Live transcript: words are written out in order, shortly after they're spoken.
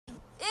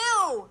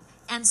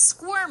and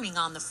squirming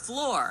on the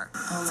floor.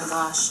 Oh my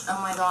gosh, oh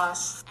my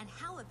gosh. And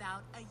how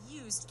about a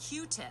used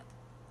Q-tip,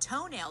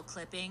 toenail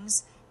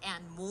clippings,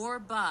 and more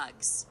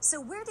bugs? So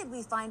where did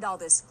we find all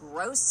this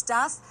gross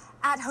stuff?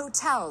 At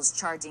hotels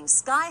charging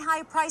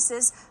sky-high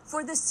prices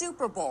for the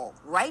Super Bowl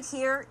right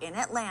here in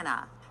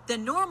Atlanta. The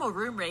normal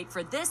room rate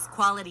for this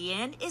Quality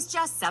Inn is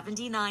just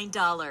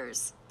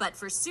 $79. But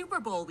for Super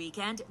Bowl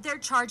weekend, they're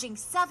charging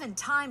 7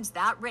 times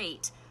that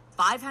rate,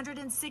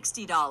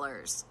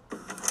 $560.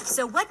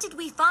 So what did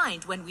we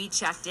find when we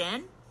checked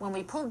in? When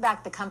we pulled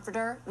back the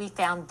comforter, we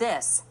found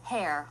this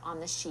hair on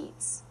the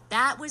sheets.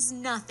 That was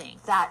nothing.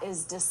 That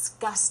is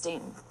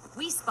disgusting.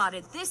 We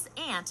spotted this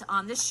ant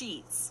on the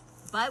sheets.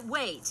 But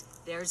wait,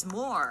 there's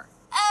more.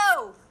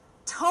 Oh,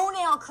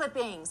 toenail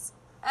clippings.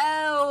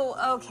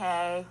 Oh,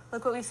 okay.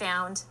 Look what we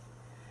found.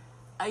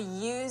 A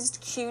used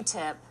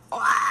Q-tip.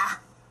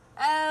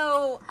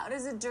 Oh, how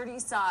does a dirty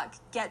sock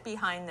get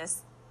behind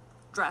this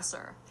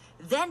dresser?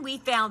 Then we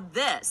found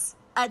this,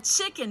 a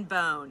chicken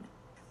bone.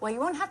 Well, you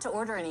won't have to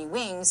order any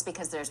wings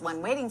because there's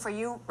one waiting for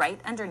you right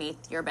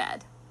underneath your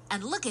bed.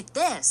 And look at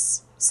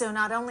this. So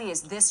not only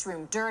is this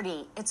room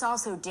dirty, it's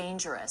also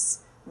dangerous.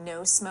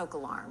 No smoke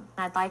alarm.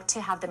 I'd like to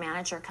have the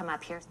manager come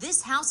up here.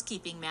 This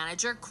housekeeping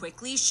manager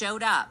quickly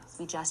showed up.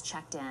 We just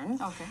checked in.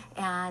 Okay.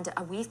 And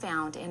we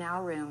found in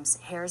our rooms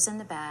hairs in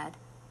the bed,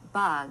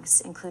 bugs,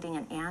 including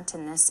an ant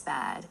in this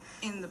bed.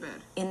 In the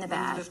bed? In the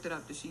bed. You lifted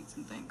up the sheets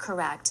and things?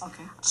 Correct.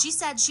 Okay. She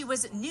said she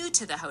was new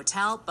to the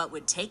hotel, but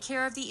would take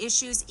care of the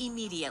issues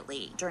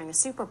immediately. During the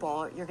Super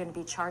Bowl, you're going to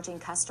be charging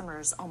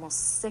customers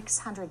almost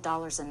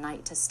 $600 a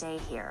night to stay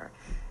here.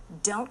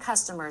 Don't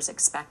customers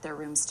expect their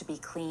rooms to be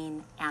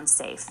clean and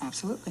safe?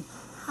 Absolutely.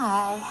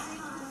 Hi.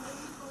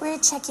 We're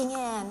checking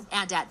in.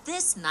 And at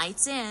this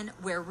night's inn,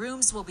 where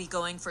rooms will be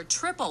going for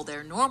triple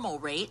their normal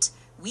rate,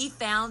 we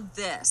found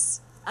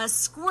this. A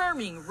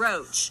squirming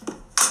roach,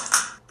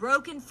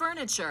 broken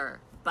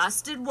furniture,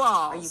 busted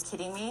walls. Are you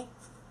kidding me?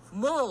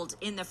 Mold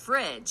in the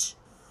fridge,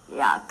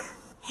 Yuck.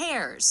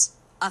 hairs,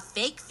 a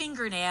fake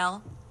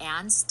fingernail,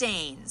 and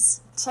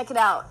stains. Check it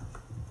out.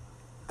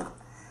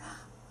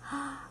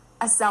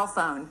 A cell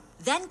phone.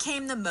 Then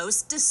came the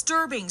most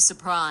disturbing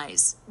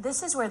surprise.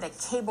 This is where the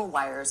cable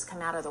wires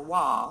come out of the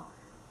wall,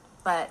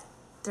 but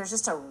there's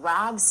just a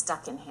rag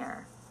stuck in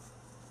here.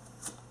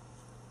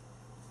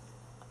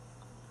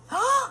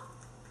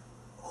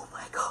 Oh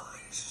my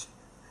gosh.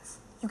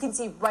 You can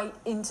see right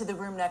into the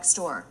room next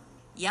door.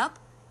 Yep,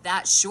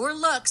 that sure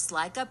looks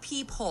like a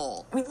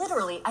peephole. I mean,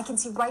 literally, I can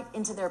see right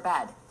into their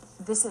bed.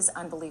 This is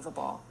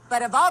unbelievable.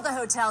 But of all the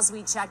hotels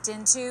we checked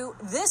into,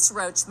 this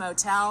roach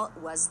motel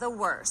was the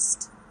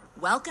worst.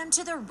 Welcome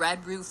to the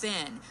Red Roof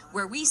Inn,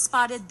 where we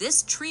spotted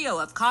this trio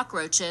of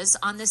cockroaches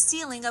on the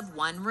ceiling of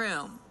one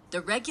room.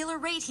 The regular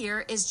rate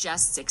here is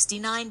just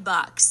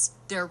 $69.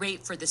 Their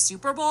rate for the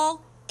Super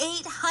Bowl,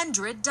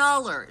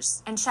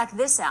 $800. And check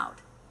this out.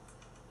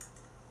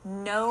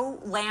 No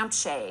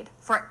lampshade.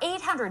 For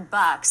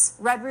 $800,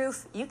 Red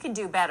Roof, you can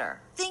do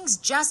better. Things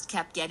just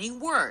kept getting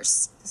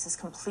worse. This is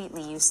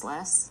completely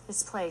useless.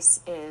 This place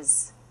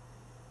is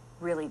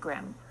really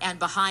grim. And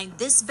behind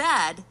this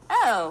bed,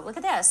 Oh, look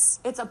at this.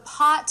 It's a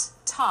pot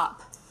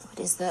top. What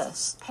is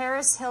this?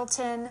 Paris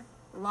Hilton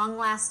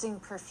long-lasting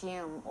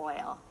perfume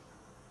oil.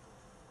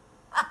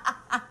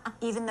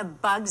 Even the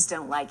bugs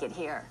don't like it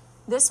here.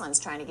 This one's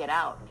trying to get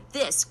out.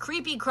 this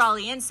creepy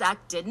crawly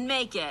insect didn't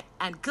make it.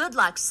 And good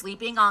luck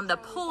sleeping on the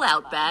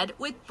pull-out bed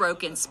with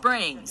broken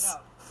springs.